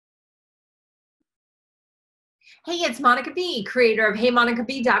Hey, it's Monica B, creator of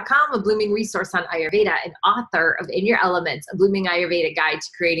HeyMonicaB.com, a blooming resource on Ayurveda, and author of In Your Elements, a blooming Ayurveda guide to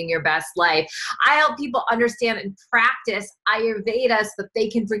creating your best life. I help people understand and practice Ayurveda so that they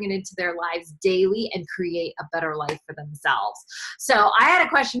can bring it into their lives daily and create a better life for themselves. So I had a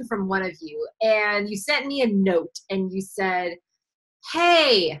question from one of you, and you sent me a note, and you said,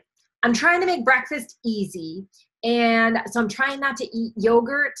 hey, I'm trying to make breakfast easy, and so I'm trying not to eat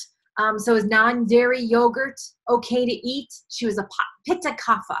yogurt. So is non-dairy yogurt okay to eat? She was a pitta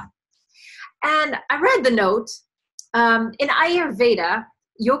kapha. And I read the note. In Ayurveda,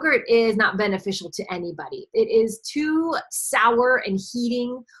 yogurt is not beneficial to anybody. It is too sour and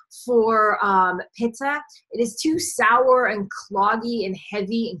heating for pitta. It is too sour and cloggy and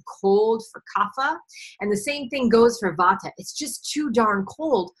heavy and cold for kapha. And the same thing goes for vata. It's just too darn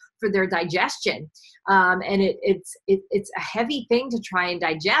cold for their digestion. And it's a heavy thing to try and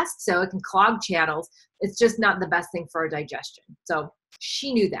digest, so it can clog channels. It's just not the best thing for our digestion. So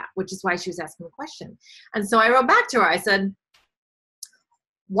she knew that, which is why she was asking the question. And so I wrote back to her. I said,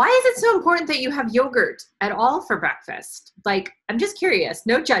 why is it so important that you have yogurt at all for breakfast? Like, I'm just curious,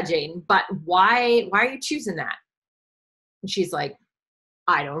 no judging, but why are you choosing that? And she's like,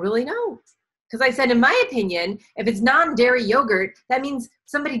 I don't really know. Because I said, in my opinion, if it's non-dairy yogurt, that means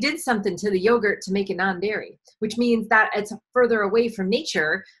somebody did something to the yogurt to make it non-dairy, which means that it's further away from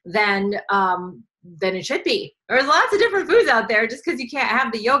nature than it should be. There's lots of different foods out there. Just because you can't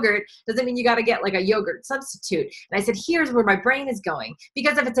have the yogurt doesn't mean you got to get like a yogurt substitute. And I said, here's where my brain is going.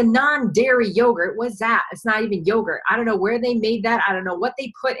 Because if it's a non-dairy yogurt, what's that? It's not even yogurt. I don't know where they made that. I don't know what they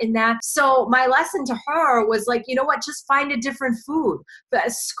put in that. So my lesson to her was like, you know what? Just find a different food.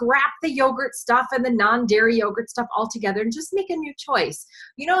 But scrap the yogurt stuff and the non-dairy yogurt stuff altogether and just make a new choice.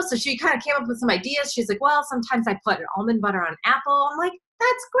 You know, so she kind of came up with some ideas. She's like, well, sometimes I put almond butter on apple. I'm like,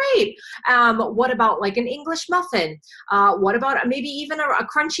 that's great. What about like an English muffin? What about maybe even a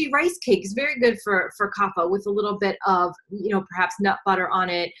crunchy rice cake is very good for kapha with a little bit of, you know, perhaps nut butter on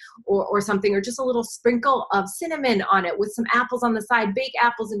it or something, or just a little sprinkle of cinnamon on it with some apples on the side, baked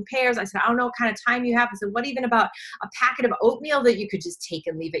apples and pears. I said, I don't know what kind of time you have. I said, what even about a packet of oatmeal that you could just take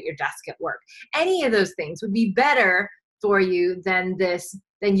and leave at your desk at work? Any of those things would be better for you than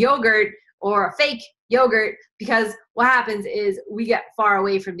yogurt or a fake yogurt, because what happens is we get far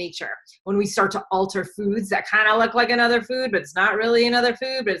away from nature when we start to alter foods that kind of look like another food, but it's not really another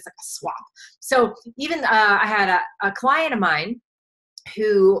food, but it's like a swap. So even I had a client of mine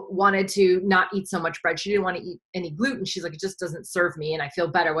who wanted to not eat so much bread. She didn't want to eat any gluten. She's like, it just doesn't serve me and I feel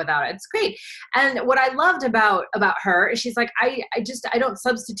better without it. It's great. And what I loved about her is she's like, I don't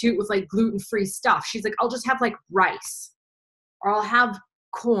substitute with like gluten-free stuff. She's like, I'll just have like rice, or I'll have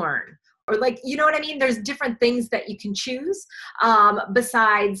corn, or like, you know what I mean? There's different things that you can choose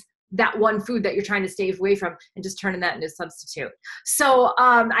besides that one food that you're trying to stay away from and just turning that into a substitute. So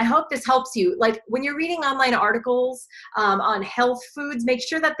I hope this helps you. Like when you're reading online articles on health foods, make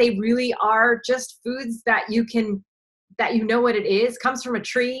sure that they really are just foods that you know what it is, comes from a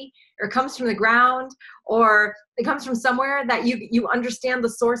tree, or comes from the ground, or it comes from somewhere that you understand the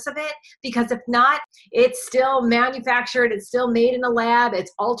source of it. Because if not, it's still manufactured, it's still made in a lab,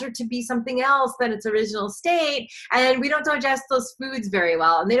 it's altered to be something else than its original state, and we don't digest those foods very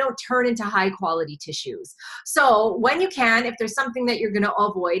well, and they don't turn into high quality tissues. So when you can, if there's something that you're going to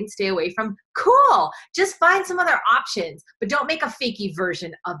avoid and stay away from, cool, just find some other options, but don't make a fakey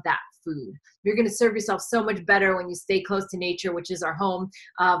version of that food. You're going to serve yourself so much better when you stay close to nature, which is our home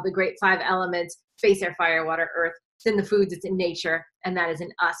of the great 5 elements: space, air, fire, water, earth. It's in the foods, it's in nature, and that is in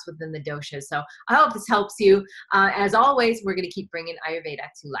us within the doshas. So I hope this helps you. As always, we're going to keep bringing Ayurveda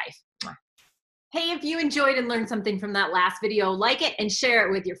to life. Mwah. Hey, if you enjoyed and learned something from that last video, like it and share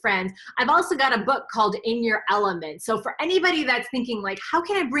it with your friends. I've also got a book called In Your Elements. So for anybody that's thinking like, how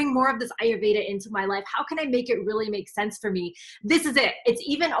can I bring more of this Ayurveda into my life? How can I make it really make sense for me? This is it. It's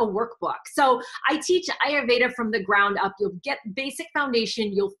even a workbook. So I teach Ayurveda from the ground up. You'll get basic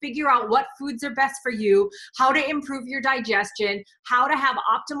foundation. You'll figure out what foods are best for you, how to improve your digestion, how to have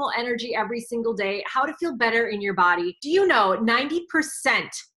optimal energy every single day, how to feel better in your body. Do you know 90%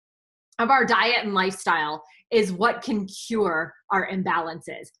 of our diet and lifestyle is what can cure our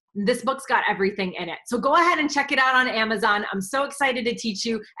imbalances? This book's got everything in it. So go ahead and check it out on Amazon. I'm so excited to teach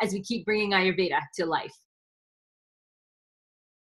you as we keep bringing Ayurveda to life.